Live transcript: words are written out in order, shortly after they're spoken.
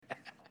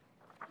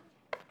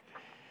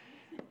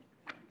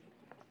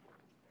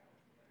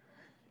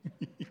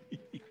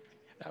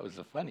That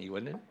was funny,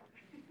 wasn't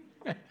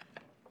it?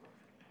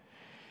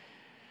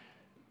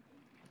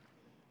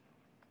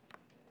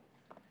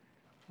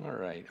 All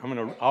right.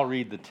 I'll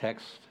read the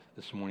text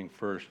this morning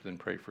first, then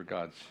pray for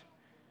God's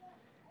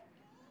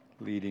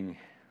leading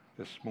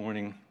this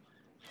morning,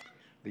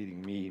 leading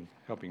me,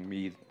 helping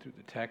me through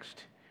the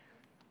text.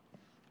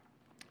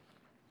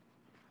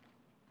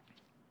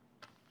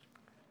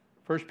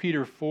 1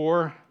 Peter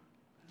 4,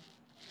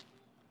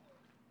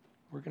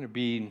 we're going to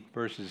be in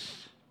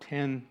verses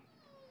 10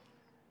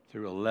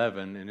 through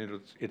 11,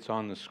 and it's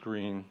on the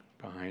screen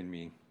behind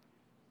me.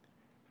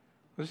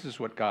 This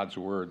is what God's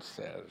Word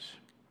says.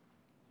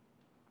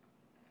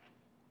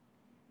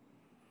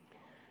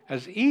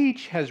 As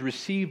each has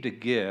received a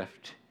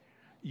gift,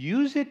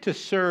 use it to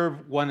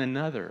serve one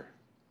another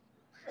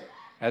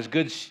as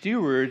good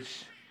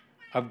stewards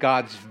of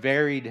God's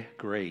varied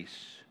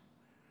grace.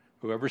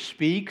 Whoever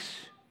speaks,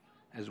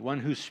 as one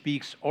who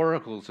speaks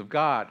oracles of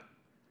God.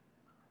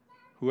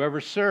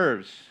 Whoever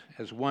serves,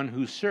 as one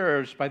who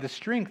serves by the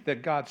strength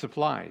that God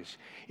supplies,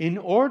 in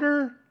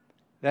order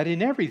that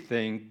in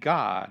everything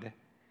God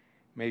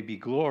may be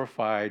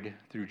glorified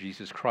through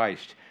Jesus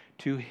Christ.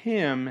 To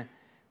him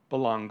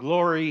belong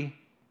glory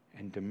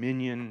and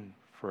dominion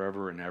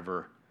forever and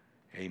ever.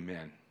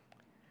 Amen.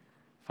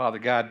 Father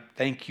God,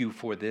 thank you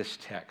for this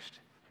text.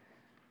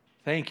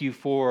 Thank you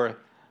for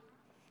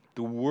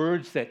the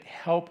words that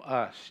help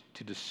us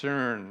to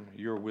discern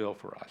your will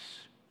for us.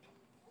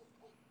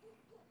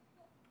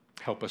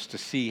 Help us to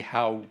see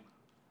how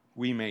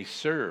we may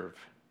serve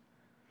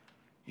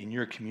in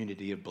your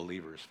community of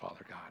believers,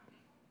 Father God,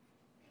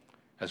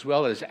 as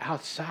well as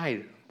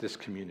outside this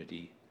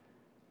community,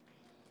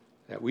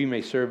 that we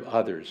may serve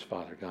others,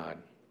 Father God.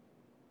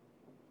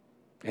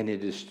 And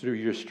it is through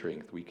your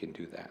strength we can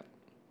do that,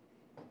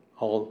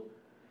 all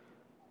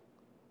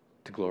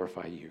to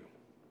glorify you.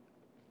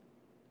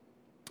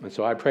 And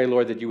so I pray,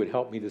 Lord, that you would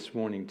help me this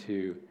morning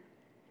to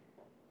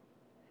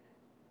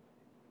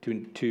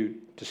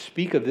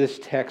speak of this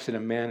text in a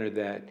manner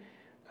that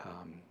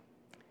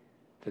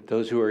that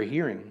those who are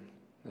hearing,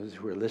 those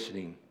who are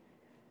listening,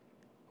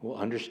 will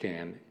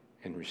understand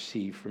and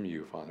receive from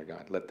you, Father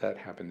God. Let that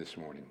happen this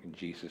morning. In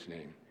Jesus'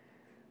 name,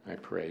 I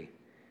pray.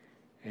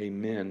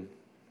 Amen.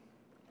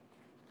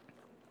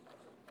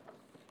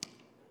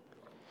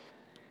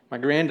 My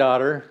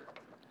granddaughter,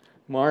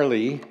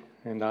 Marley,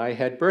 and I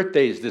had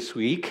birthdays this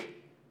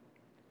week.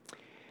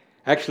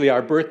 Actually,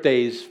 our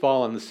birthdays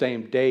fall on the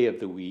same day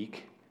of the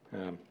week.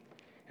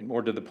 And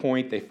more to the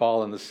point, they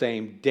fall on the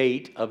same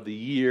date of the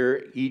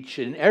year, each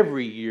and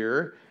every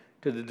year,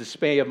 to the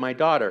dismay of my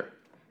daughter.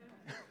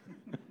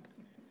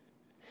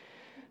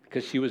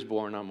 Because she was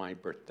born on my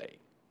birthday.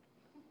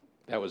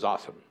 That was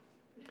awesome.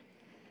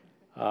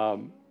 I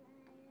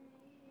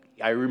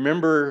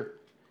remember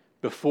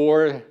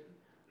before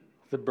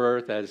the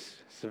birth, as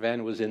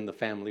Savannah was in the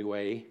family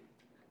way,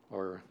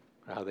 or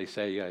how they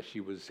say she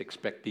was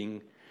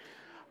expecting,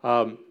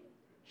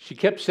 she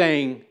kept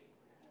saying,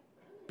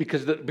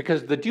 because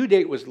the due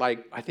date was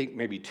like, I think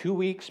maybe 2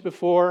 weeks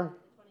before.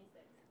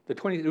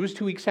 26th. It was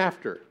 2 weeks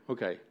after.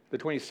 Okay, the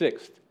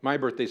 26th. My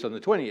birthday's on the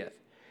 20th.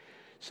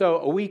 So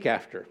a week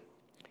after.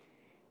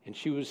 And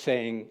she was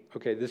saying,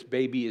 okay, this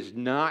baby is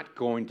not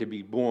going to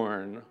be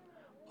born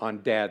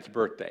on Dad's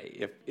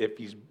birthday.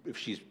 If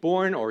she's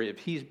born or if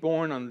he's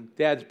born on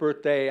Dad's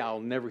birthday, I'll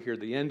never hear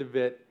the end of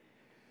it.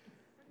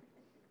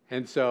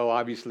 And so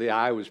obviously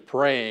I was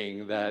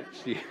praying that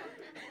she...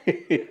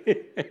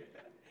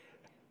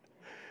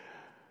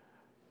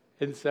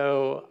 And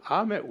so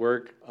I'm at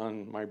work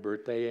on my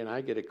birthday and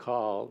I get a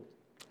call.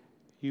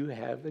 You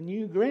have a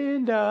new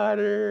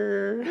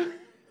granddaughter.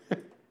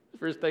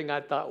 First thing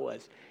I thought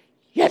was,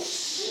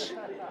 yes,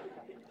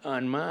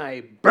 on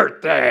my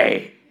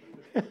birthday.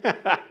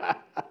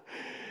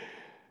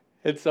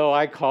 And so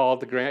I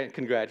called to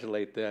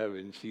congratulate them,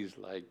 and she's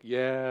like,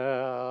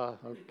 yeah,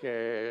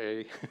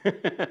 okay.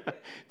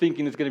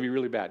 Thinking it's going to be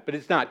really bad. But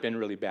it's not been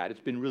really bad.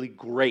 It's been really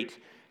great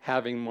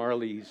having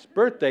Marley's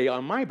birthday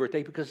on my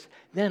birthday, because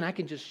then I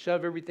can just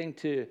shove everything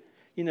to,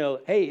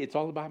 hey, it's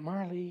all about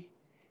Marley.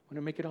 I want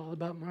to make it all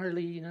about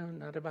Marley,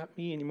 not about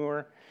me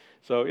anymore.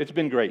 So it's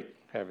been great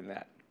having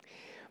that.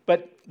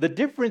 But the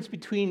difference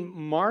between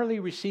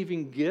Marley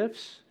receiving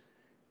gifts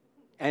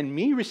and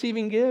me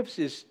receiving gifts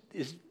is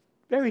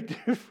very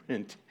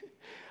different.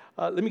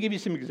 Let me give you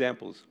some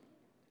examples.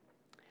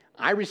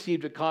 I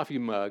received a coffee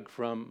mug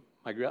from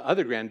my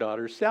other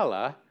granddaughter,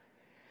 Stella,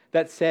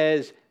 that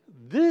says,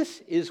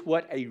 "This is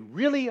what a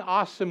really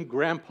awesome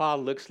grandpa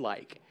looks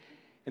like."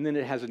 And then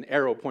it has an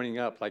arrow pointing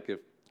up, like if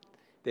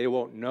they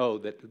won't know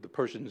that the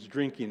person's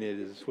drinking it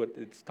is what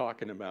it's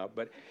talking about.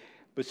 But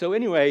so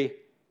anyway,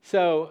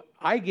 so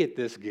I get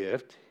this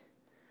gift.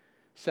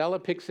 Stella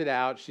picks it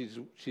out.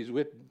 She's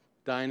with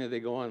Dinah. They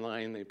go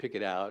online, they pick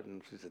it out,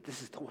 and she said,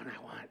 "This is the one I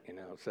want,"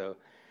 So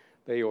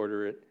they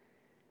order it.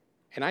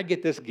 And I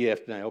get this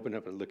gift, and I open it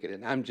up and look at it,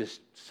 and I'm just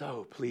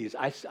so pleased.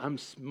 I'm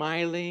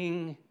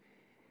smiling,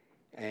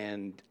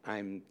 and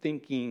I'm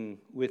thinking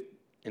with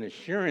an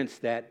assurance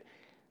that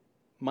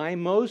my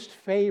most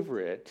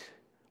favorite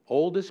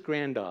oldest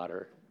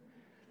granddaughter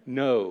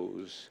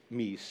knows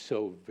me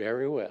so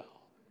very well.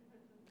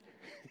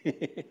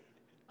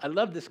 I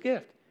love this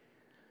gift.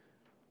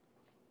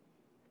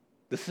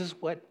 This is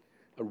what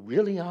a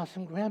really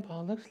awesome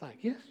grandpa looks like.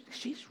 Yes,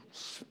 she's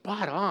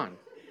spot on.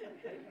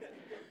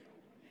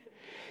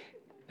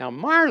 Now,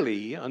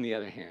 Marley, on the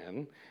other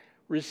hand,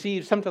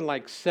 received something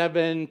like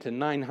 700 to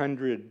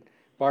 900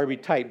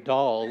 Barbie-type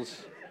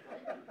dolls.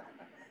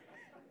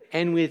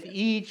 And with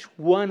each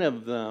one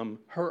of them,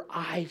 her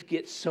eyes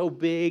get so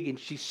big and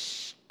she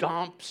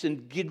stomps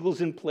and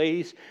giggles in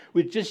place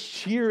with just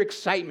sheer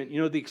excitement.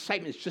 You know, the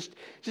excitement is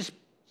just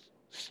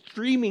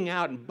streaming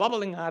out and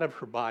bubbling out of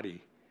her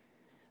body.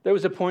 There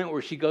was a point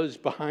where she goes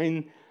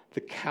behind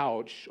the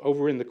couch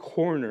over in the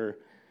corner,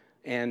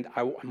 and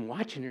I'm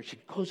watching her. She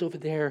goes over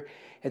there,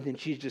 and then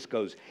she just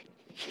goes,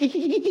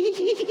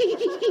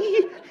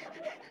 you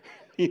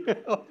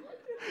know,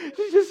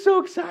 she's just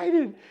so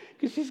excited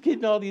because she's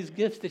getting all these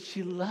gifts that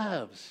she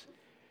loves.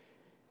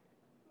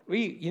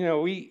 I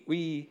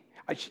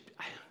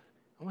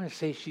want to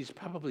say she's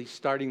probably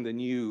starting the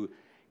new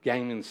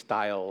Gangnam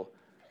Style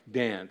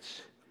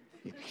dance.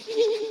 We're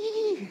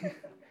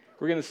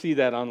going to see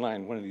that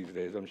online one of these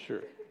days, I'm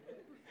sure.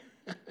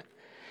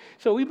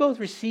 So we both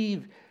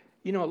receive,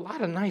 a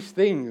lot of nice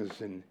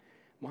things, and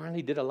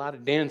Marley did a lot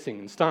of dancing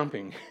and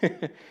stomping,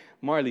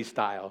 Marley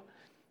style.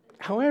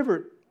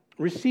 However,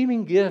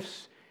 receiving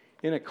gifts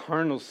in a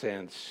carnal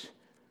sense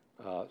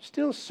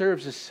still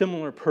serves a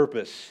similar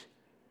purpose,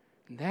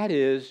 and that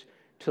is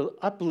to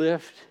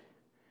uplift,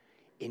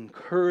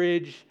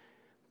 encourage,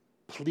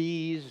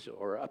 please,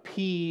 or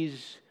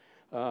appease,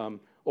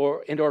 or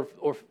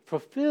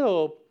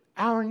fulfill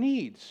our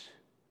needs.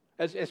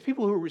 As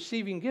people who are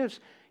receiving gifts,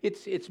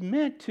 it's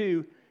meant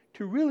to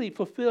really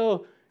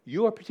fulfill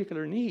your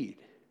particular need,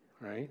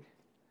 right?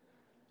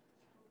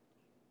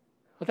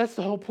 Well, that's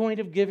the whole point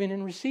of giving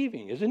and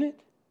receiving, isn't it?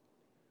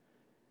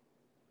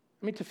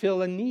 I mean, to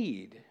fill a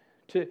need,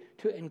 to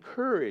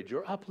encourage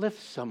or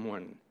uplift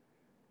someone.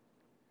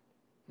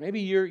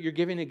 Maybe you're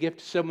giving a gift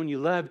to someone you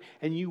love,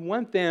 and you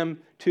want them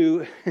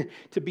to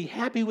be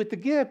happy with the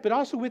gift, but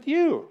also with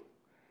you.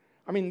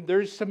 I mean,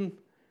 there's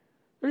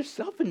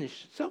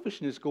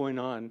selfishness going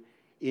on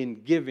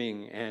in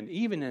giving and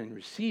even in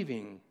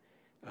receiving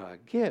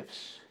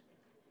gifts.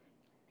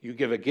 You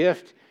give a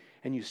gift,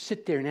 and you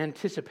sit there in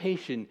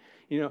anticipation,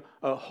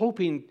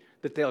 hoping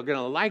that they're going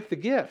to like the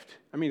gift.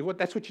 I mean,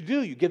 that's what you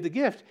do. You give the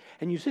gift,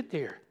 and you sit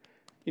there,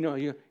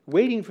 you're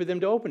waiting for them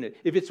to open it.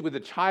 If it's with a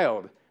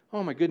child,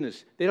 oh my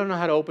goodness, they don't know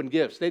how to open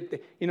gifts.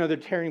 They're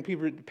tearing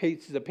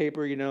pieces of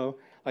paper,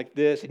 like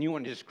this, and you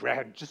want to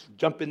just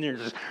jump in there and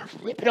just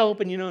rip it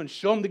open, and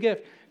show them the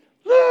gift.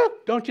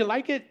 Look, don't you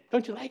like it?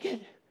 Don't you like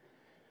it?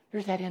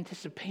 There's that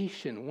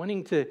anticipation,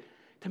 wanting to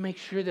make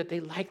sure that they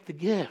like the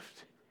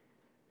gift.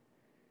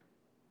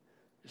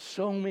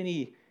 So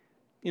many,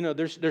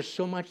 there's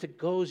so much that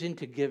goes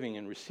into giving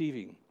and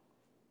receiving.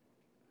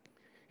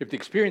 If the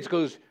experience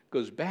goes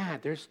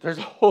bad, there's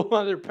a whole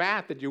other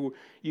path that you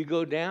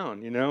go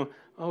down.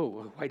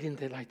 Oh, why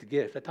didn't they like the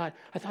gift? I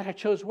thought I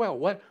chose well.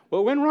 What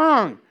went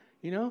wrong?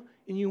 And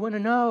you want to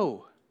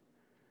know,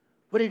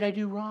 what did I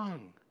do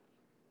wrong?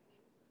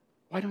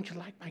 Why don't you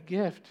like my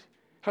gift?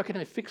 How can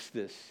I fix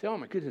this? Oh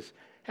my goodness,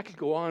 that could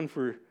go on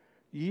for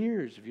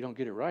years if you don't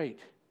get it right.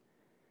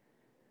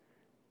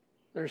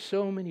 There are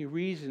so many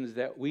reasons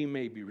that we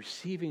may be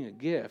receiving a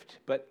gift,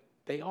 but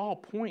they all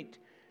point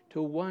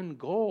to one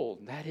goal,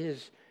 and that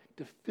is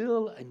to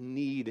fill a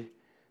need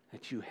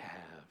that you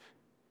have,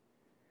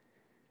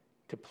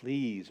 to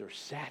please or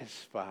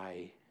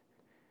satisfy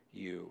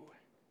you.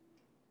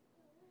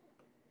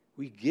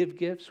 We give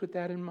gifts with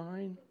that in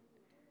mind.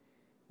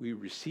 We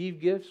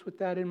receive gifts with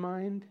that in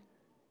mind.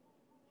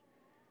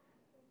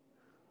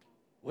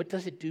 What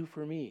does it do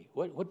for me?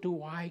 What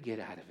do I get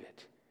out of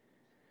it?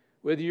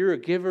 Whether you're a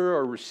giver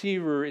or a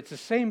receiver, it's the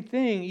same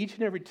thing each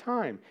and every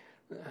time.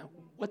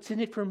 What's in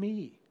it for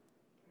me?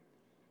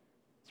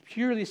 It's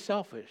purely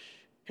selfish,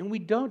 and we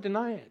don't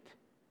deny it.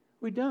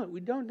 We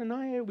don't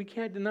deny it. We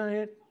can't deny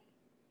it.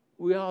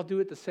 We all do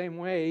it the same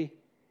way.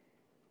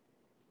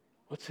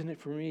 What's in it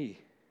for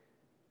me?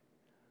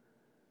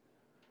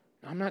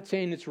 I'm not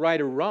saying it's right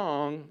or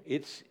wrong.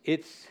 It's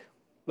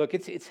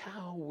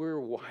how we're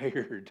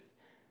wired.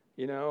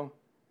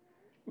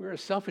 We're a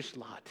selfish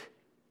lot,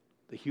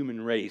 the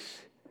human race.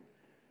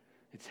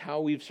 It's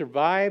how we've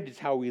survived. It's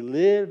how we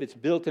live. It's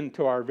built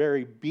into our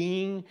very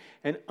being.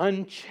 And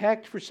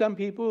unchecked for some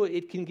people,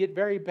 it can get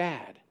very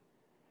bad.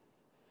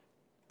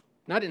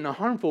 Not in a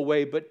harmful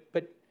way, but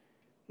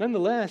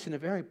nonetheless in a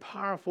very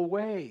powerful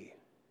way.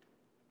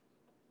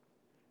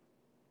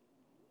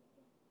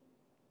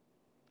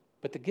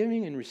 But the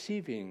giving and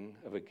receiving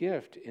of a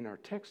gift in our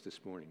text this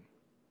morning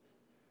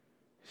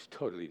is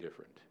totally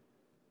different.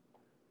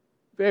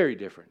 Very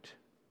different.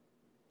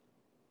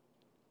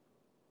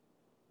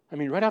 I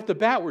mean, right off the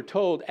bat, we're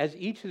told, as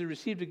each has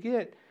received a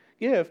gift,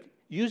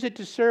 use it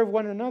to serve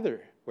one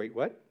another. Wait,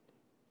 what?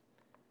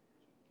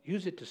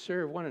 Use it to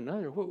serve one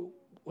another?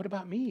 What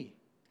about me?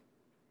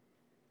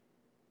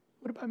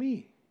 What about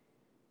me?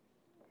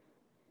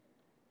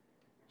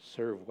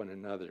 serve one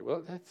another.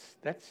 Well,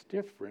 that's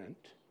different.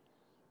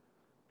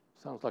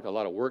 Sounds like a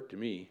lot of work to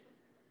me.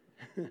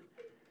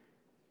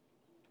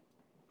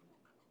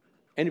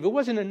 And if it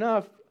wasn't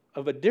enough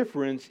of a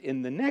difference,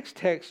 in the next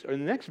text or the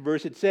next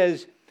verse, it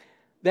says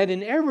that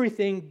in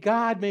everything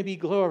God may be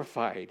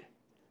glorified.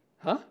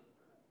 Huh?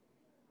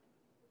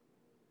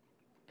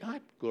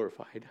 God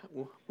glorified.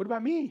 What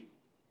about me?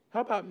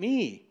 How about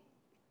me?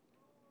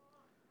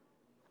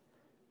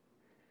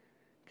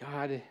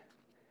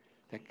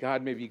 That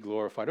God may be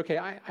glorified. Okay,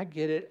 I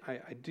get it.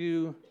 I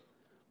do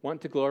want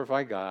to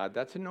glorify God.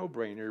 That's a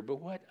no-brainer. But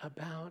what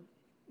about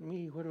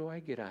me? What do I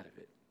get out of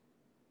it?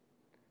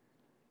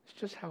 It's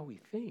just how we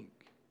think,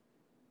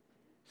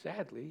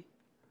 sadly.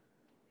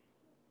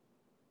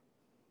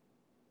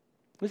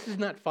 This is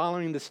not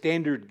following the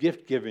standard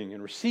gift giving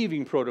and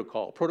receiving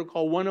protocol.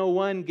 Protocol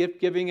 101,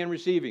 gift giving and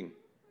receiving.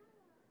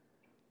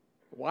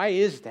 Why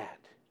is that?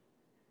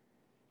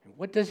 And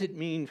what does it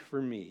mean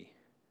for me?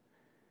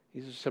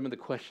 These are some of the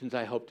questions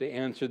I hope to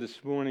answer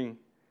this morning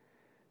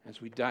as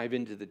we dive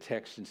into the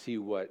text and see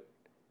what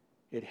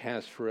it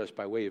has for us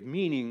by way of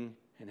meaning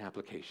and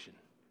application.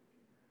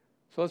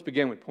 So let's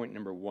begin with point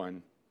number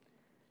 1.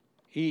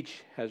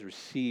 Each has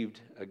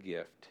received a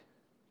gift.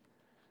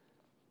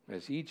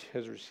 As each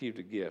has received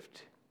a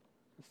gift.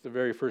 That's the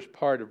very first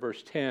part of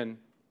verse 10.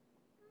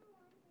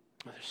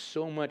 There's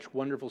so much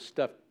wonderful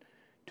stuff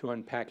to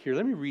unpack here.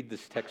 Let me read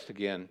this text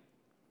again.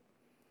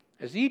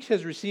 As each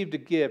has received a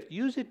gift,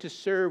 use it to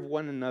serve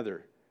one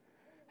another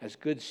as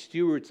good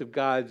stewards of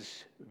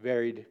God's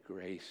varied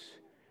grace.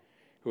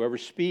 Whoever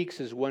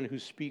speaks as one who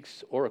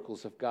speaks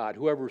oracles of God.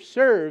 Whoever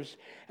serves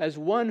as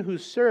one who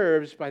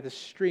serves by the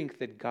strength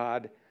that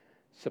God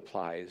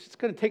supplies. It's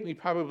going to take me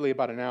probably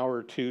about an hour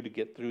or two to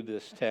get through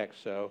this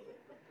text, so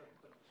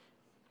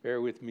bear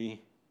with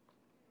me.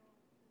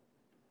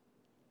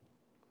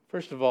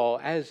 First of all,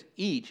 as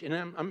each, and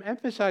I'm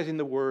emphasizing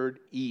the word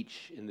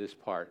each in this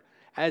part,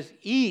 as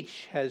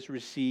each has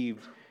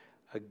received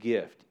a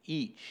gift,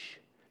 each.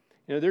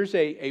 You know, there's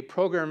a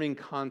programming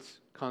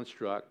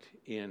construct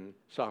in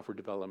software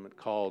development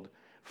called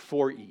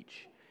for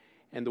each.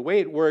 And the way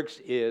it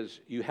works is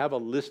you have a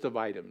list of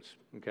items,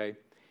 okay?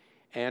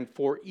 And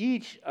for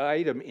each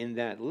item in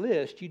that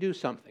list, you do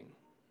something.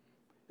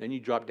 Then you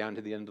drop down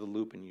to the end of the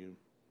loop and you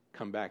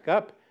come back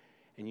up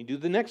and you do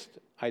the next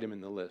item in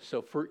the list.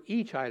 So for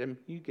each item,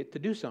 you get to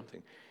do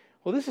something.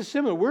 Well, this is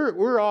similar.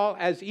 We're all,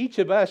 as each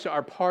of us,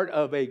 are part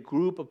of a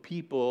group of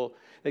people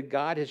that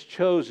God has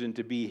chosen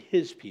to be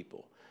His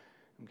people,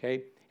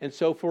 okay? And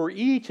so for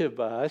each of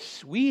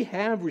us, we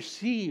have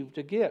received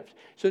a gift.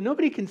 So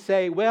nobody can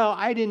say, well,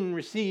 I didn't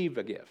receive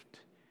a gift.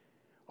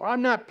 Or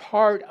I'm not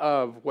part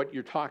of what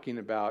you're talking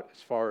about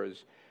as far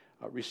as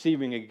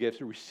receiving a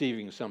gift or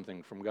receiving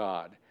something from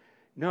God.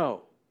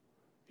 No.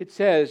 It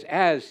says,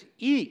 as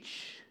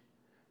each,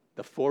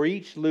 the for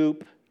each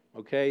loop,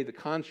 okay, the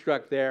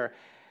construct there,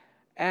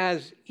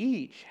 as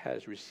each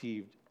has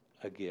received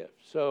a gift.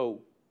 So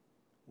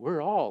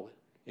we're all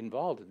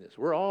involved in this.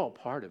 We're all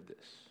part of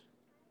this.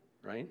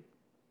 Right?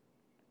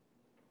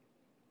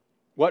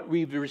 What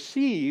we've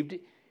received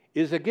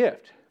is a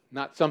gift,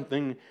 not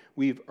something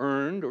we've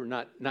earned or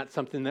not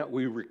something that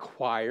we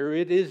require.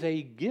 It is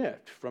a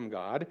gift from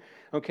God.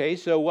 Okay,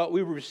 so what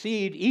we've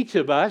received, each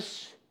of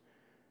us,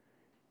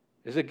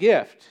 is a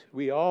gift.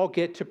 We all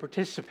get to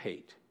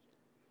participate.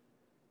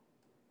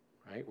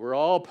 Right? We're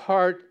all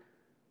part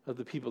of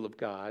the people of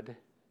God,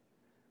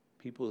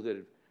 people that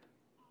have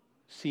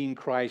seen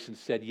Christ and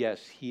said,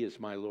 yes, He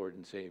is my Lord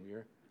and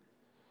Savior.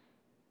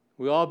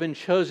 We've all been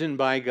chosen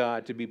by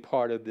God to be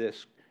part of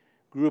this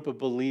group of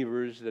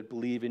believers that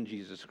believe in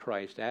Jesus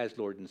Christ as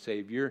Lord and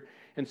Savior.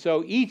 And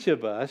so each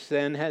of us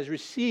then has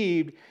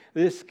received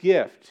this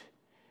gift.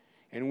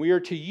 And we are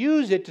to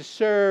use it to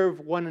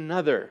serve one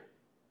another.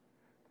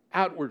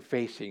 Outward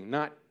facing,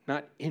 not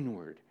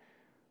inward.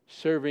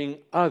 Serving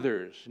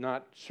others,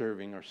 not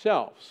serving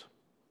ourselves.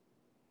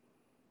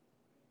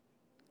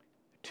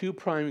 2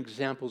 prime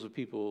examples of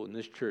people in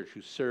this church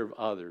who serve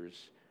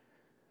others.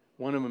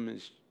 One of them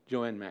is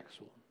Joanne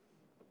Maxwell.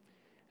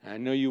 And I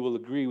know you will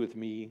agree with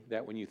me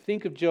that when you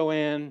think of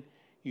Joanne,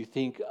 you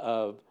think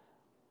of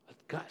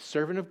a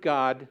servant of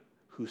God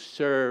who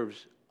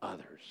serves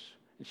others.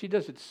 And she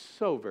does it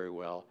so very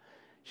well.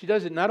 She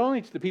does it not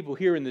only to the people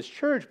here in this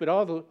church, but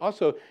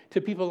also to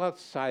people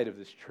outside of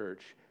this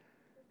church.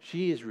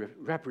 She is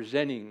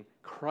representing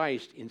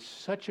Christ in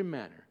such a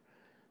manner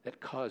that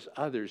cause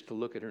others to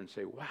look at her and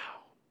say, wow,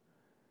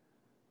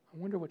 I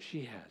wonder what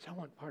she has. I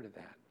want part of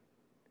that.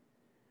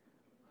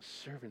 A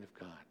servant of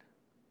God.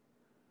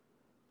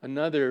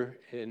 Another,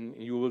 and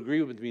you will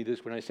agree with me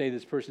this when I say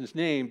this person's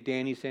name,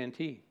 Danny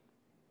Santee.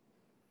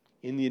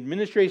 In the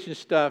administration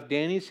stuff,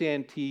 Danny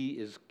Santee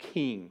is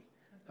king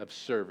of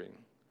serving,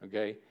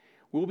 okay?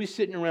 We'll be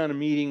sitting around a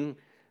meeting.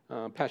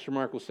 Pastor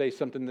Mark will say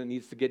something that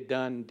needs to get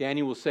done.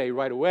 Danny will say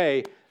right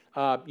away,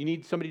 you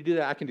need somebody to do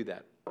that? I can do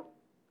that.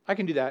 I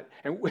can do that.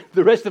 And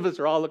the rest of us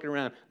are all looking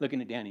around,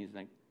 looking at Danny. He's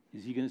like,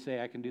 is he going to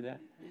say I can do that?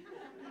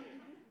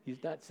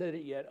 He's not said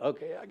it yet.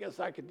 Okay, I guess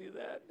I could do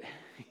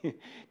that.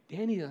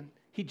 Danny,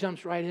 he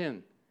jumps right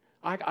in.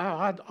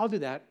 I'll do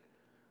that.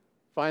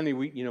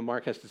 Finally,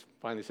 Mark has to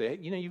finally say,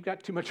 hey, you've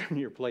got too much on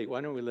your plate.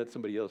 Why don't we let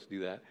somebody else do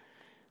that?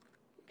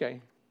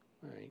 Okay,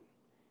 all right.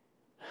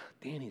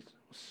 Danny's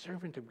a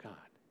servant of God,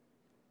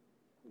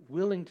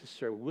 willing to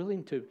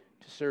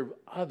serve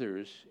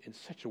others in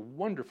such a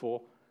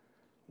wonderful,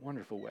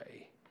 wonderful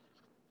way.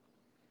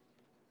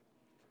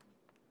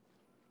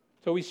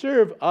 So we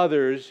serve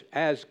others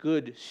as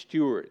good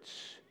stewards,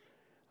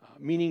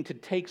 meaning to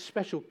take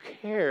special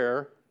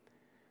care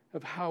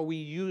of how we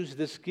use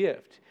this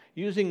gift,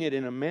 using it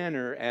in a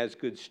manner as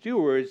good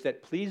stewards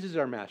that pleases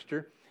our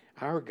Master,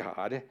 our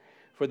God,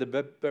 for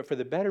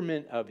the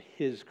betterment of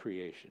His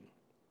creation.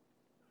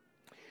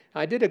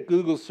 I did a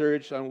Google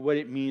search on what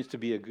it means to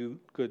be a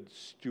good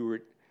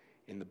steward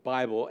in the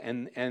Bible,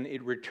 and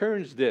it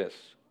returns this.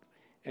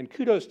 And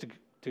kudos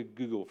to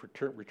Google for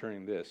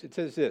returning this. It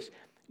says this: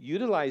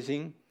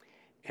 utilizing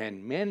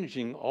and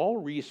managing all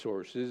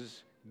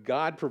resources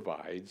God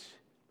provides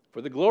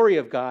for the glory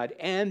of God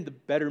and the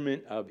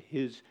betterment of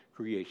His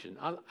creation.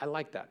 I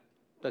like that.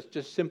 That's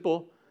just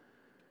simple,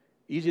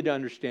 easy to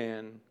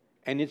understand,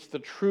 and it's the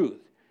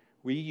truth.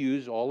 We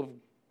use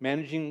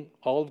managing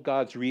all of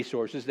God's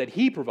resources that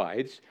He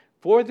provides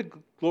for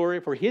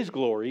His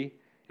glory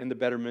and the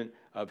betterment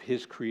of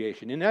His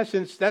creation. In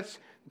essence, that's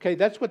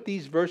what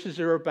these verses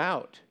are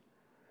about.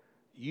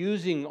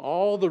 Using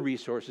all the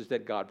resources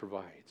that God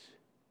provides,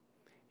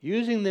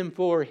 using them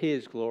for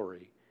His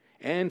glory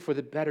and for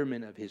the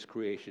betterment of His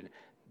creation.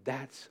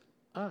 That's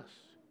us,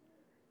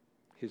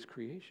 His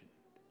creation.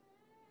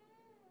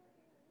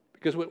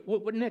 Because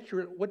what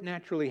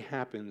naturally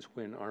happens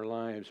when our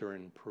lives are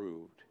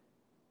improved?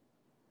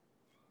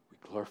 We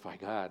glorify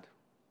God.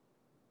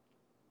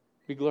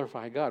 We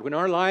glorify God. When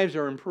our lives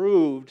are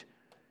improved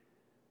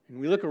and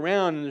we look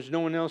around and there's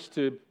no one else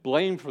to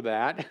blame for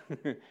that,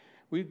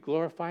 we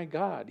glorify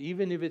God.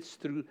 Even if it's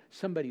through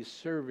somebody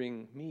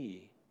serving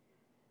me,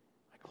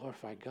 I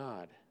glorify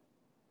God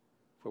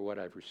for what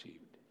I've received.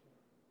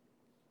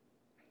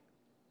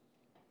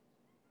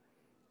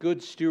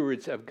 Good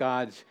stewards of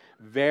God's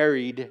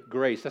varied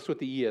grace. That's what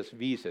the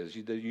ESV says.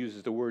 It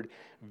uses the word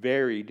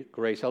varied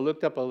grace. I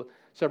looked up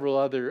several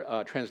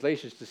other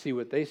translations to see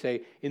what they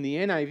say. In the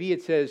NIV,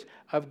 it says,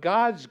 of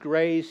God's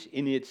grace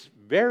in its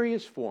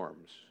various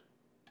forms.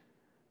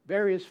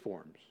 Various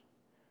forms.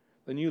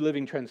 The New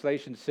Living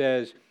Translation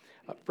says,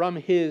 from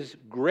His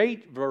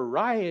great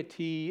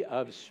variety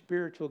of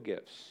spiritual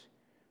gifts.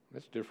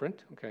 That's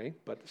different, okay,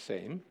 but the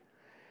same.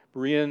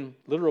 Berean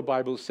Literal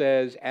Bible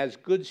says, as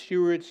good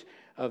stewards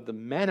of the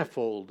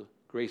manifold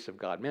grace of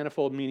God.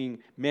 Manifold meaning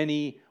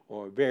many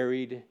or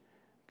varied,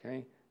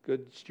 okay?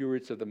 Good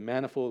stewards of the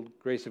manifold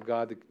grace of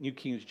God. The New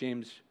King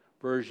James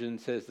Version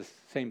says the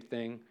same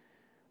thing.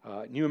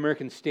 New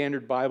American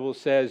Standard Bible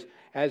says,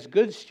 as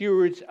good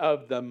stewards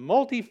of the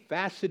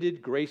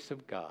multifaceted grace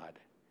of God.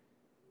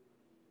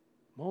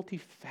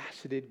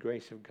 Multifaceted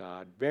grace of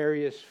God.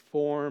 Various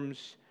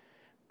forms,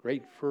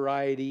 great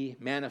variety,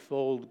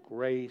 manifold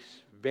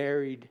grace,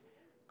 varied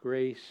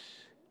grace.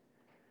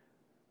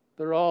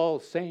 They're all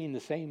saying the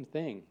same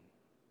thing.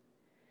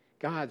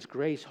 God's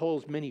grace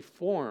holds many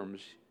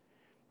forms.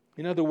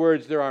 In other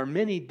words, there are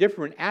many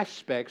different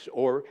aspects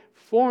or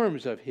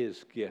forms of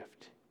His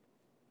gift.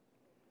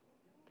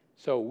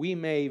 So we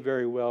may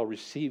very well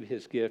receive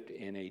His gift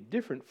in a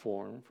different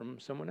form from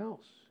someone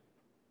else.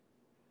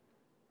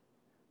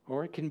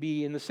 Or it can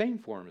be in the same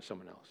form as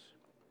someone else.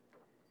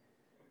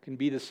 It can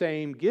be the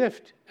same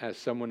gift as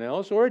someone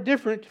else, or a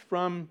different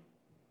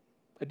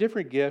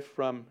gift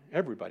from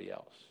everybody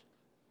else.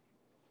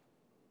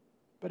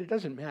 But it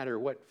doesn't matter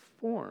what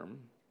form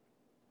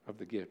of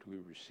the gift we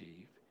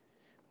receive.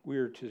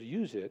 We're to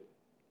use it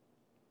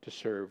to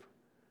serve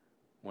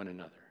one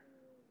another.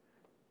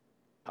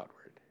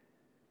 Outward,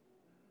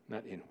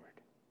 not inward.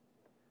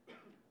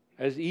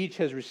 As each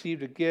has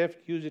received a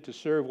gift, use it to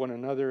serve one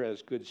another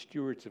as good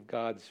stewards of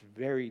God's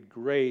varied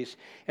grace.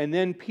 And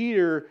then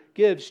Peter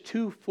gives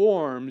two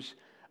forms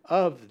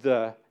of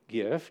the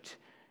gift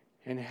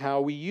and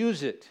how we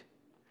use it.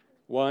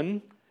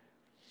 One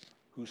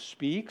who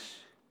speaks,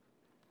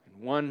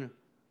 and one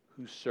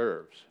who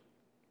serves.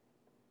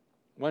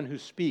 One who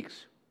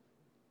speaks.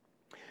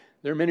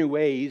 There are many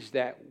ways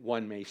that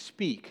one may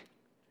speak.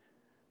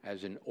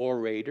 As an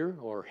orator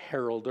or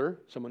heralder,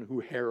 someone who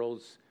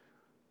heralds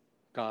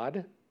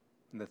God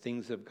and the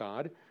things of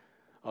God.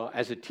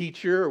 As a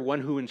teacher, or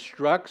one who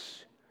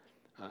instructs.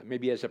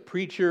 Maybe as a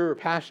preacher or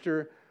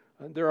pastor.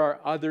 There are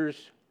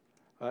others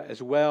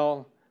as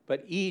well.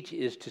 But each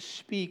is to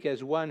speak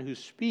as one who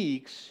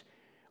speaks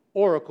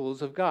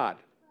oracles of God.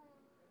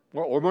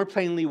 Or more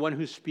plainly, one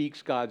who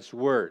speaks God's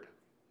word.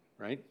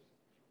 Right?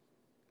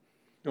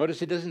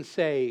 Notice it doesn't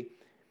say,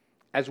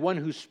 as one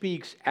who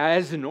speaks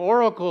as an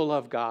oracle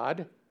of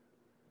God.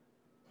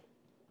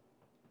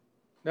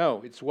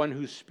 No, it's one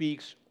who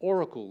speaks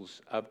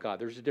oracles of God.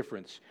 There's a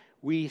difference.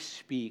 We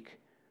speak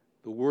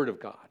the word of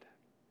God.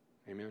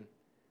 Amen?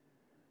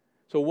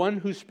 So one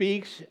who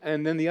speaks,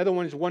 and then the other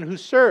one is one who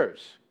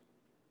serves.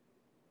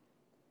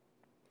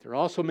 There are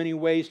also many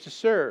ways to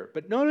serve.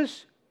 But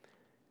notice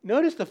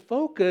the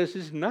focus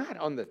is not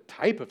on the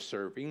type of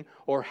serving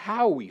or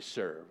how we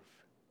serve.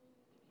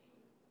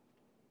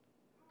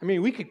 I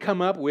mean, we could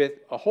come up with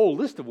a whole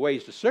list of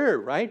ways to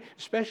serve, right?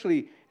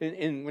 Especially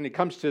when it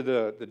comes to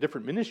the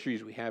different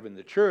ministries we have in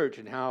the church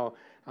and how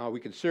we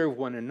can serve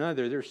one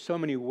another. There's so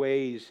many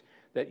ways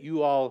that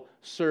you all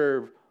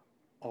serve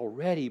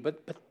already,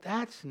 but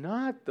that's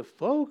not the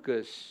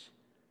focus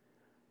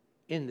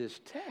in this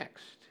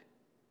text.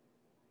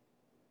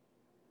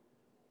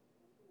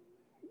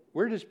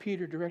 Where does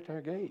Peter direct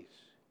our gaze?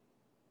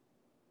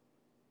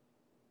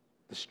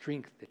 The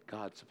strength that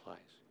God supplies.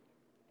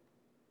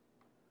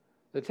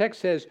 The text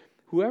says,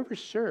 whoever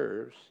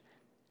serves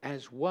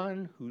as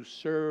one who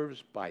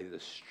serves by the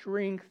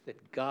strength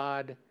that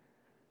God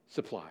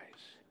supplies.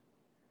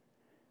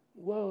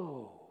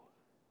 Whoa.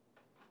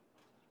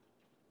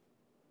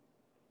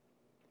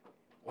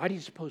 Why do you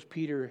suppose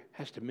Peter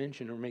has to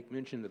mention or make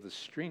mention of the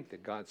strength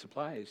that God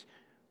supplies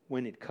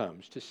when it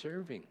comes to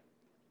serving?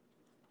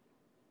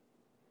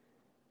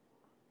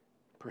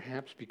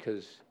 Perhaps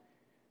because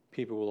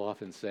people will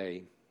often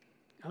say,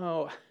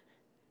 oh,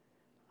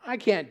 I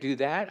can't do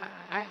that.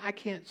 I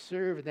can't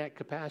serve in that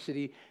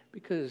capacity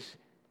because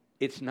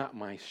it's not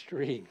my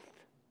strength.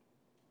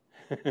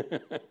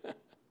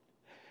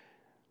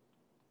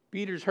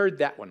 Peter's heard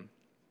that one.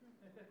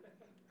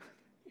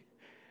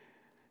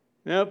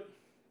 Nope,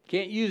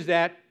 can't use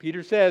that.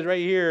 Peter says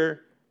right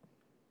here,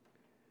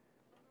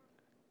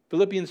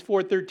 Philippians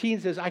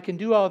 4:13 says, I can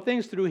do all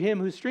things through him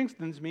who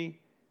strengthens me.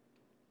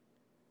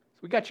 So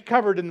we got you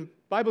covered, and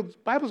the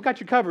Bible's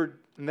got you covered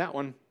in that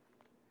one.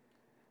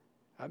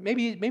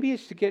 Maybe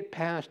it's to get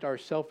past our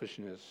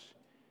selfishness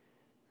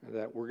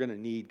that we're going to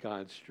need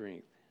God's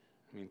strength.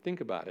 I mean,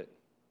 think about it.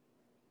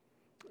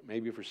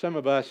 Maybe for some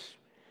of us,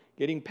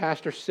 getting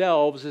past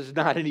ourselves is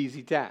not an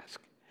easy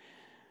task.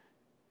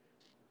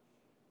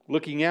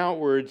 Looking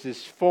outwards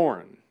is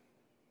foreign.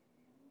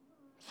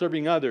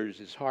 Serving others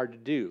is hard to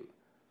do.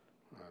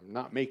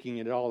 Not making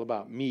it all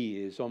about me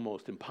is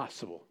almost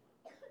impossible.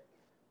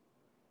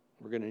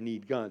 We're going to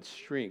need God's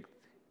strength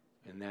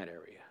in that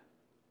area.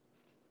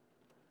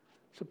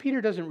 So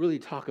Peter doesn't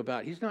really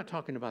he's not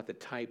talking about the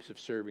types of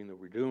serving that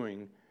we're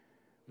doing.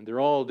 They're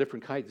all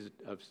different types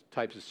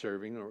of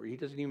serving, or he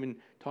doesn't even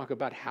talk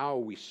about how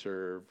we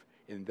serve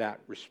in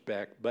that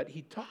respect, but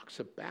he talks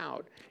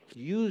about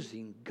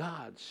using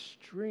God's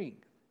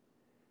strength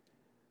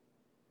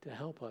to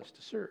help us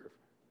to serve.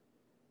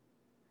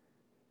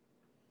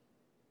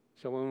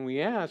 So when we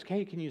ask,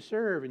 hey, can you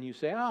serve? And you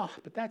say, oh,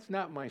 but that's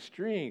not my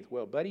strength.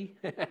 Well, buddy,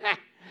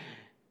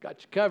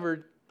 got you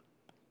covered.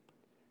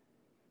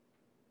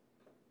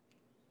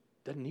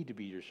 Doesn't need to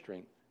be your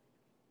strength.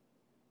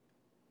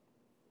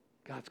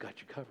 God's got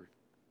you covered.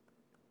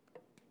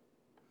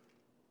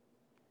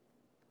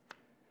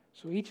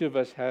 So each of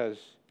us has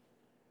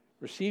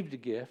received a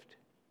gift.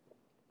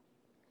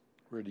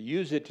 We're to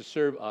use it to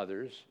serve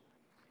others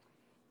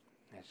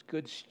as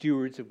good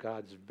stewards of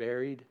God's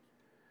varied,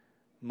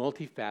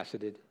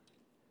 multifaceted,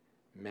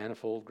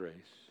 manifold grace.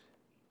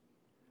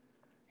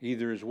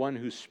 Either as one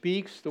who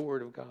speaks the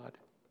word of God,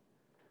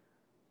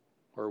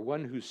 or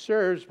one who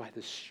serves by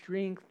the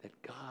strength that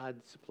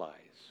God supplies,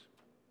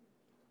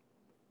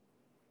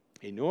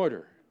 in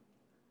order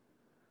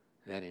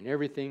that in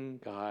everything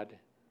God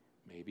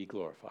may be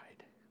glorified.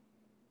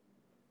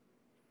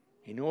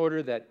 In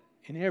order that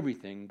in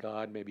everything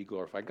God may be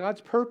glorified.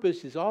 God's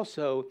purpose is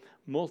also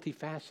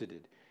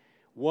multifaceted.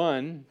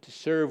 One, to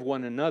serve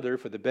one another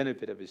for the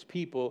benefit of his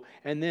people,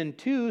 and then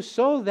two,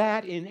 so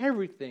that in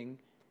everything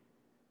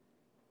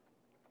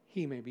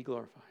he may be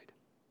glorified.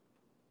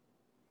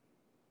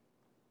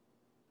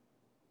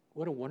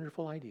 What a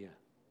wonderful idea.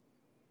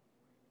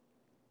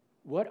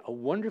 What a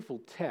wonderful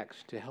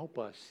text to help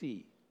us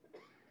see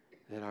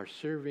that our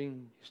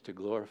serving is to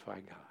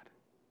glorify God.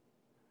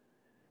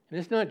 And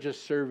it's not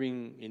just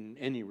serving in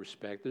any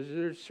respect.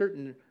 There's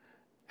certain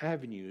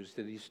avenues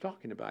that he's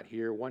talking about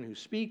here. One who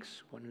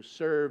speaks, one who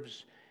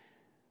serves,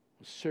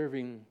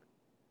 serving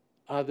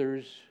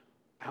others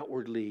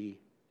outwardly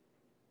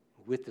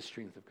with the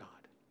strength of God.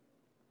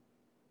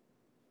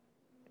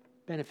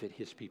 Benefit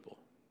his people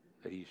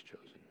that he's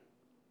chosen.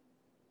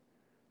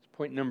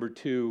 Point number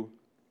 2,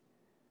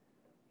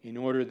 in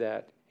order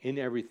that in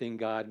everything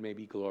God may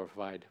be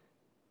glorified.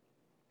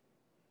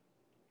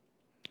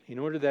 In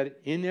order that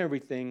in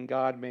everything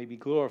God may be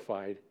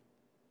glorified.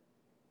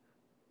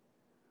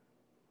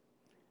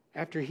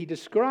 After he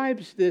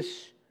describes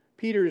this,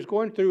 Peter is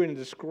going through and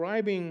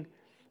describing,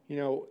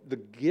 the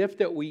gift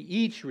that we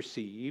each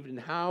received and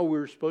how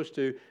we're supposed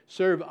to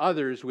serve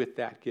others with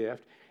that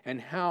gift and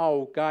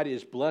how God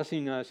is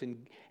blessing us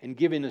and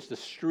giving us the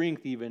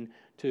strength even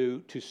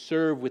to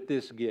serve with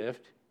this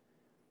gift.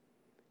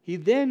 He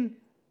then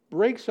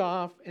breaks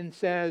off and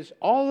says,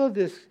 all of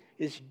this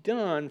is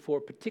done for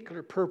a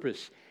particular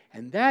purpose,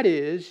 and that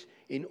is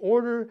in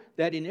order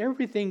that in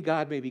everything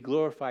God may be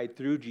glorified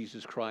through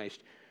Jesus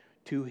Christ.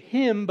 To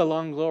him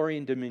belong glory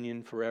and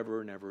dominion forever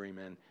and ever.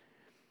 Amen.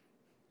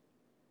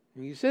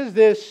 And he says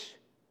this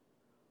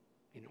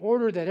in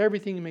order that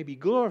everything may be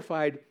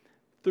glorified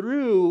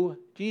through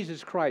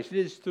Jesus Christ. It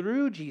is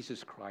through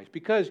Jesus Christ,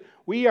 because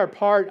we are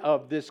part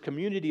of this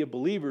community of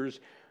believers.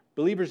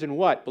 Believers in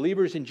what?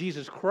 Believers in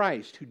Jesus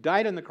Christ, who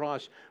died on the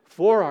cross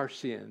for our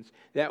sins,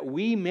 that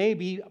we may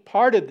be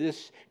part of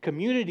this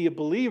community of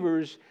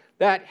believers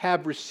that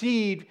have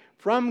received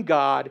from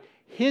God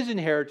His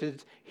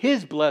inheritance,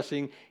 His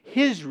blessing,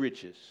 His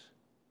riches.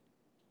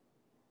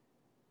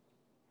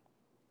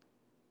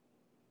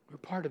 We're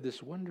part of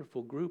this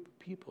wonderful group of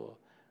people,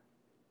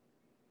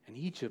 and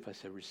each of us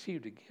have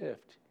received a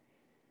gift,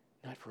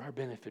 not for our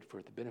benefit,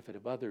 for the benefit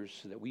of others,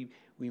 so that we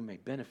may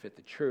benefit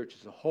the church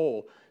as a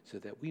whole, so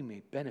that we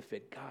may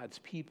benefit God's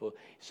people,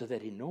 so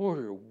that in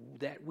order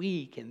that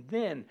we can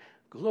then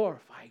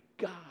glorify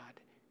God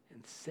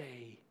and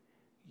say,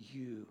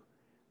 you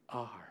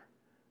are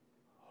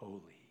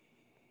holy.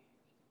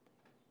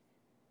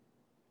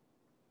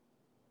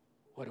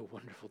 What a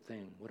wonderful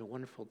thing. What a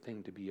wonderful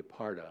thing to be a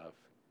part of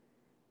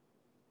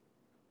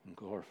in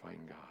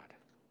glorifying God.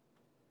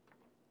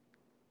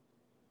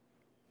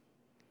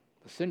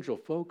 The central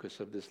focus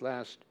of this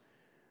last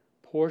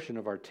portion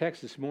of our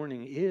text this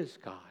morning is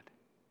God.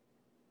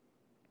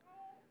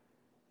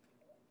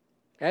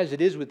 As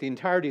it is with the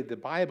entirety of the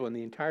Bible and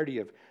the entirety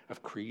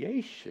of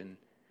creation,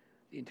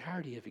 the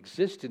entirety of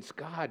existence,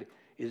 God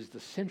is the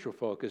central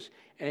focus,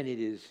 and it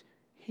is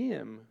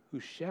Him who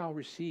shall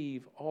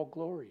receive all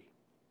glory.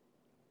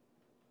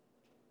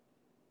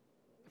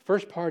 The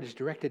first part is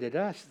directed at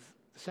us.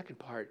 The second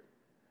part,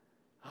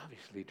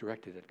 obviously,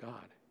 directed at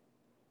God.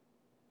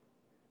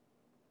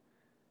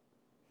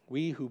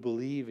 We who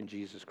believe in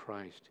Jesus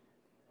Christ,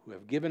 who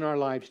have given our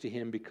lives to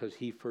Him because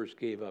He first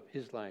gave up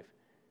His life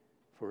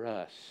for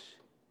us,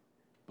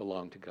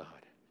 belong to God.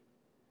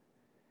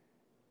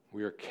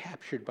 We are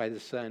captured by the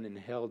Son and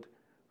held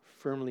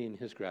firmly in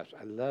His grasp.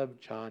 I love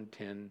John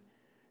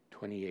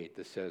 10:28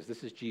 that says,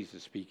 this is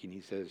Jesus speaking.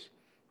 He says,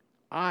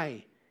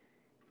 I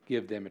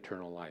give them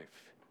eternal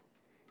life,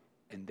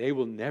 and they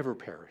will never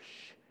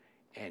perish,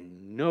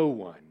 and no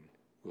one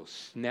will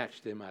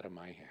snatch them out of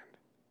my hand.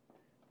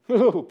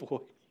 Oh boy,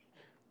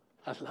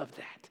 I love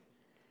that.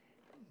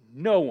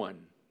 No one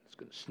is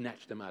going to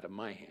snatch them out of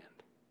my hand.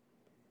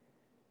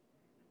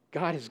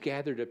 God has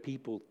gathered a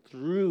people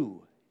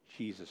through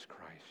Jesus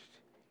Christ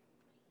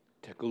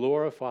to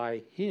glorify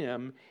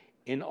Him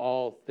in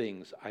all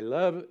things. I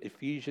love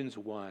Ephesians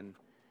 1.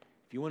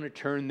 If you want to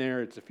turn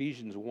there, it's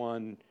Ephesians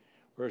 1,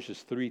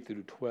 verses 3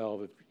 through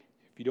 12. If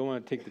you don't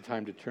want to take the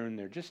time to turn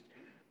there, just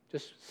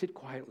sit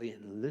quietly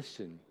and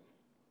listen.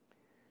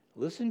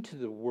 Listen to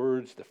the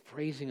words, the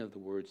phrasing of the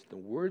words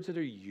that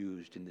are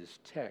used in this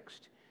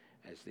text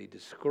as they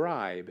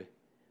describe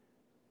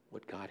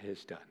what God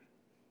has done.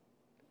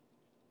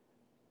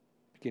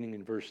 Beginning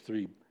in verse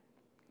 3,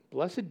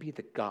 blessed be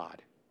the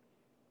God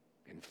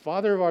and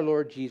Father of our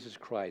Lord Jesus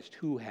Christ,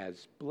 who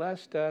has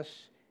blessed us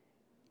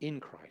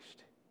in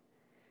Christ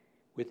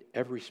with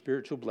every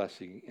spiritual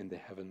blessing in the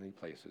heavenly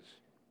places,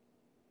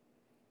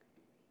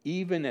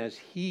 even as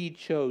He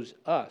chose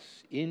us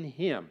in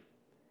Him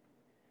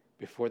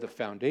before the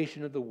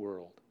foundation of the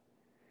world,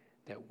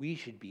 that we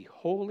should be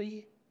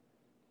holy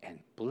and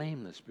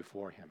blameless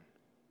before Him.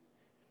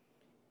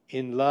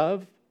 In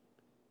love,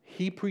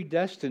 He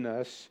predestined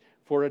us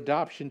for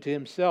adoption to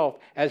Himself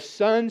as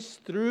sons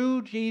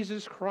through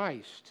Jesus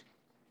Christ,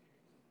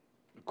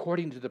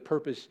 according to the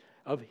purpose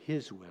of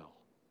His will,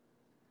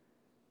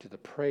 to the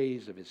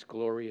praise of His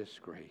glorious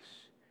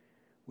grace,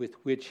 with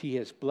which He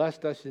has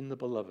blessed us in the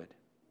Beloved.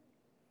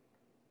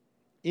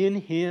 In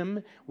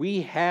Him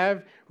we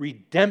have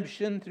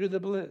redemption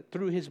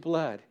through His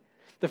blood,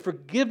 the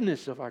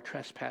forgiveness of our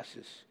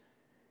trespasses,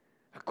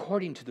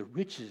 according to the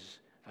riches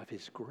of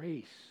His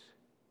grace,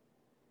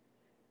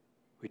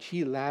 which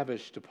He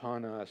lavished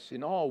upon us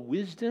in all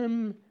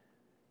wisdom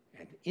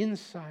and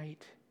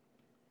insight,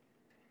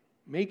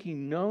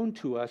 making known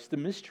to us the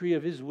mystery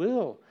of His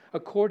will,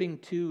 according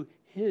to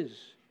His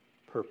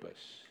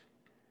purpose,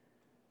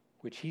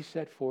 which He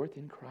set forth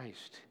in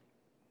Christ,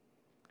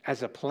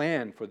 as a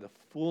plan for the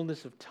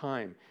fullness of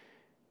time,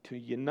 to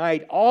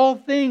unite all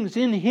things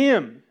in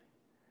Him,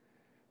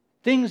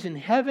 things in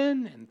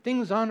heaven and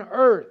things on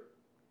earth.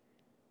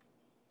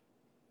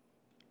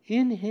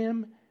 In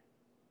Him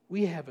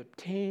we have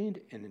obtained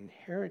an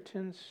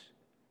inheritance,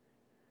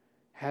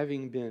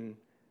 having been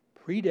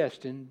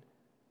predestined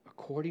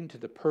according to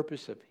the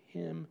purpose of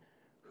Him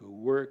who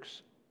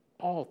works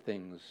all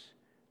things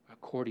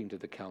according to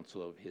the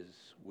counsel of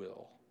His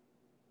will,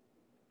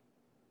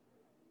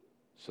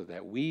 so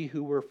that we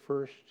who were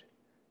first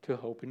to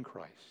hope in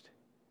Christ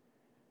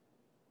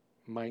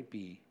might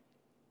be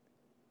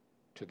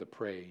to the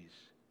praise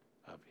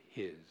of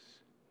His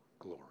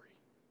glory.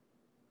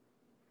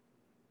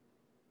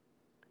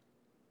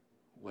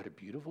 What a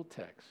beautiful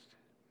text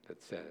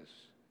that says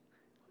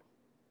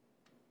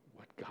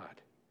what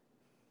God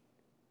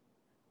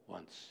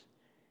wants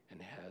and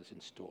has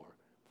in store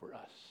for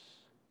us.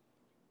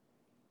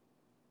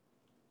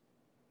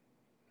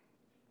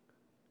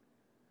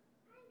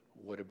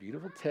 What a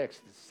beautiful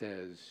text that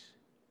says,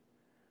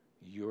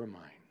 you're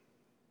mine.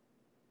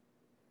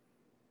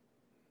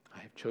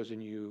 have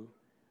chosen you.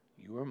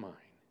 You are mine.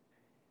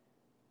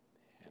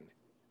 And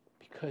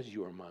because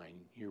you are mine,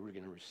 you're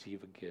going to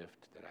receive a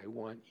gift that I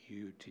want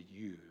you to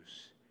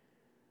use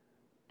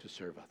to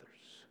serve others,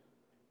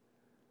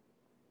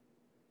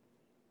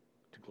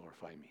 to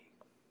glorify me.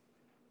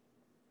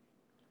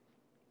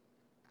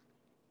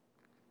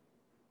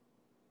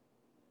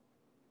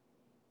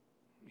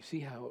 You see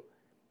how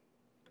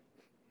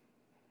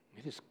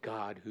it is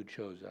God who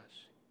chose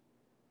us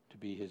to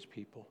be his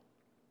people,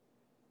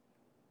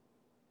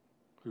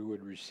 who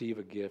would receive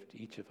a gift,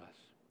 each of us,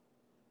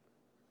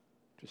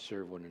 to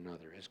serve one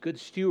another as good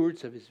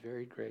stewards of his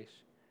varied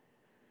grace,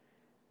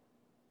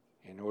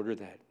 in order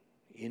that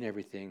in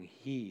everything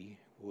he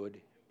would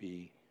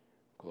be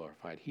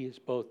glorified. He is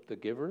both the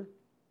giver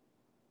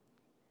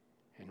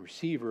and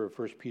receiver of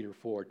 1 Peter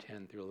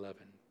 4:10 through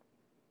 11.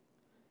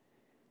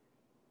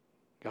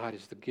 God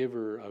is the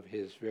giver of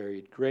his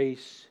varied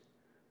grace,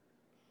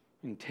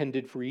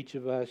 intended for each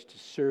of us to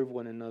serve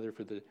one another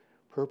for the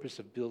purpose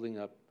of building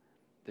up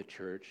the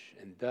church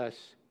and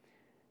thus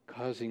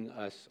causing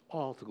us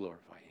all to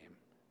glorify him.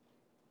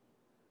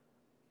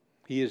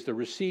 He is the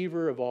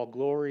receiver of all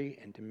glory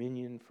and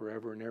dominion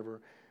forever and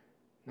ever,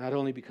 not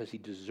only because he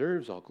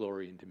deserves all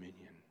glory and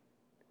dominion,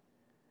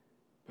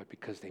 but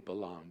because they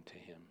belong to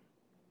him.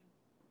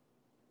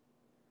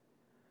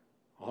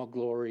 All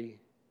glory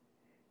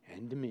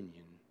and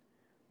dominion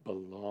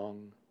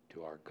belong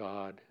to our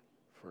God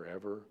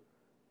forever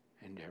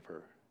and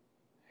ever.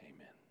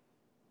 Amen.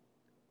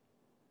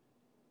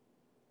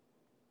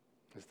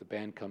 As the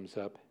band comes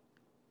up,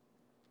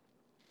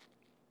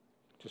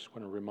 just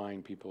want to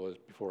remind people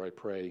before I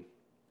pray.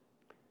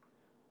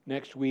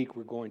 Next week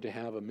we're going to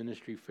have a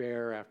ministry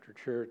fair after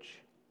church.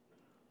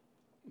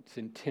 Its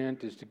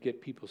intent is to get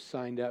people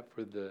signed up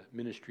for the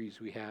ministries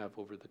we have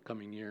over the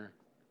coming year.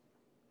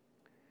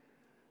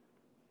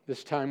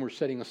 This time we're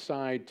setting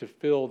aside to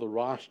fill the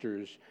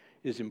rosters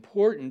is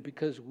important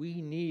because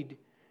we need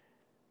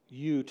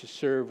you to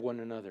serve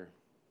one another,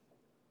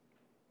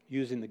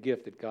 using the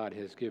gift that God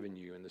has given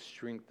you and the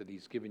strength that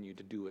he's given you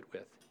to do it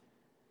with,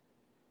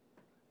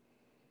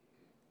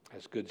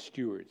 as good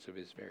stewards of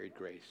his varied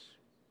grace.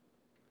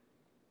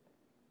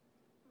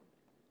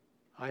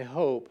 I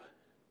hope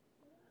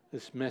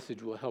this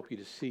message will help you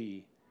to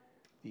see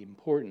the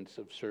importance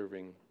of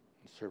serving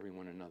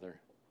one another.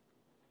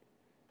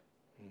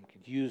 And we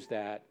could use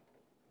that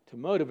to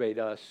motivate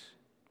us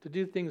to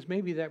do things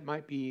maybe that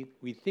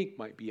we think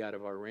might be out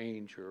of our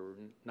range or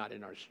not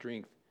in our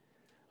strength,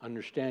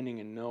 understanding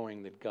and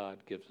knowing that God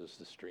gives us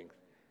the strength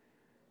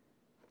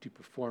to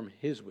perform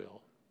his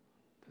will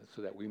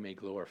so that we may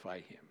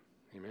glorify him.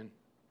 Amen?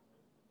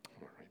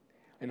 All right.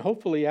 And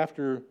hopefully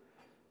after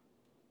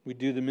we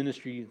do the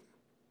ministry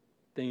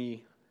thingy,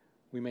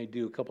 we may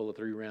do a couple of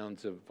 3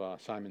 rounds of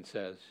Simon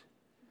Says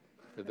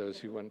for those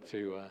who want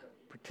to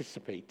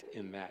participate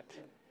in that.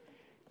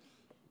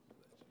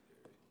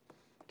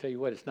 Tell you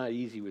what, it's not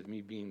easy with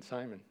me being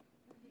Simon.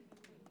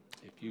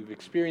 If you've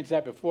experienced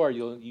that before,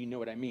 you know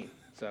what I mean.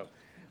 So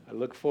I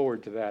look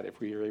forward to that if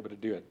we are able to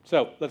do it.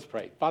 So let's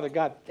pray. Father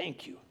God,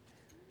 thank you.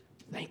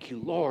 Thank you,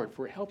 Lord,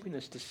 for helping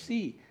us to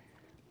see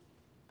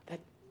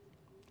that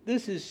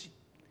this is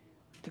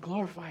to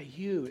glorify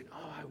you. And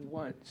I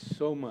want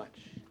so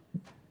much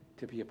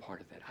to be a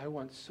part of that. I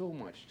want so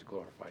much to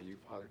glorify you,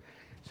 Father.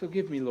 So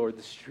give me, Lord,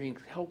 the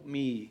strength. Help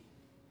me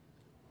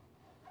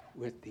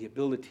with the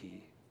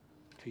ability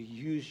to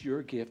use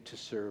your gift to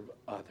serve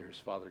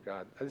others, Father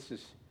God. This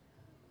is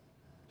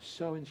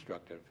so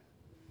instructive,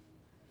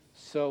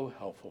 so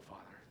helpful,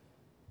 Father.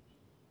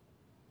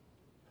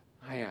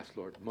 I ask,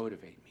 Lord,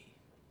 motivate me.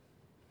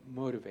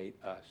 Motivate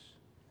us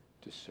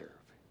to serve,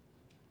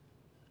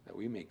 that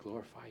we may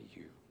glorify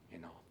you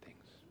in all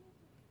things.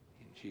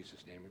 In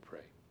Jesus' name we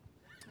pray.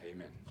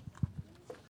 Amen.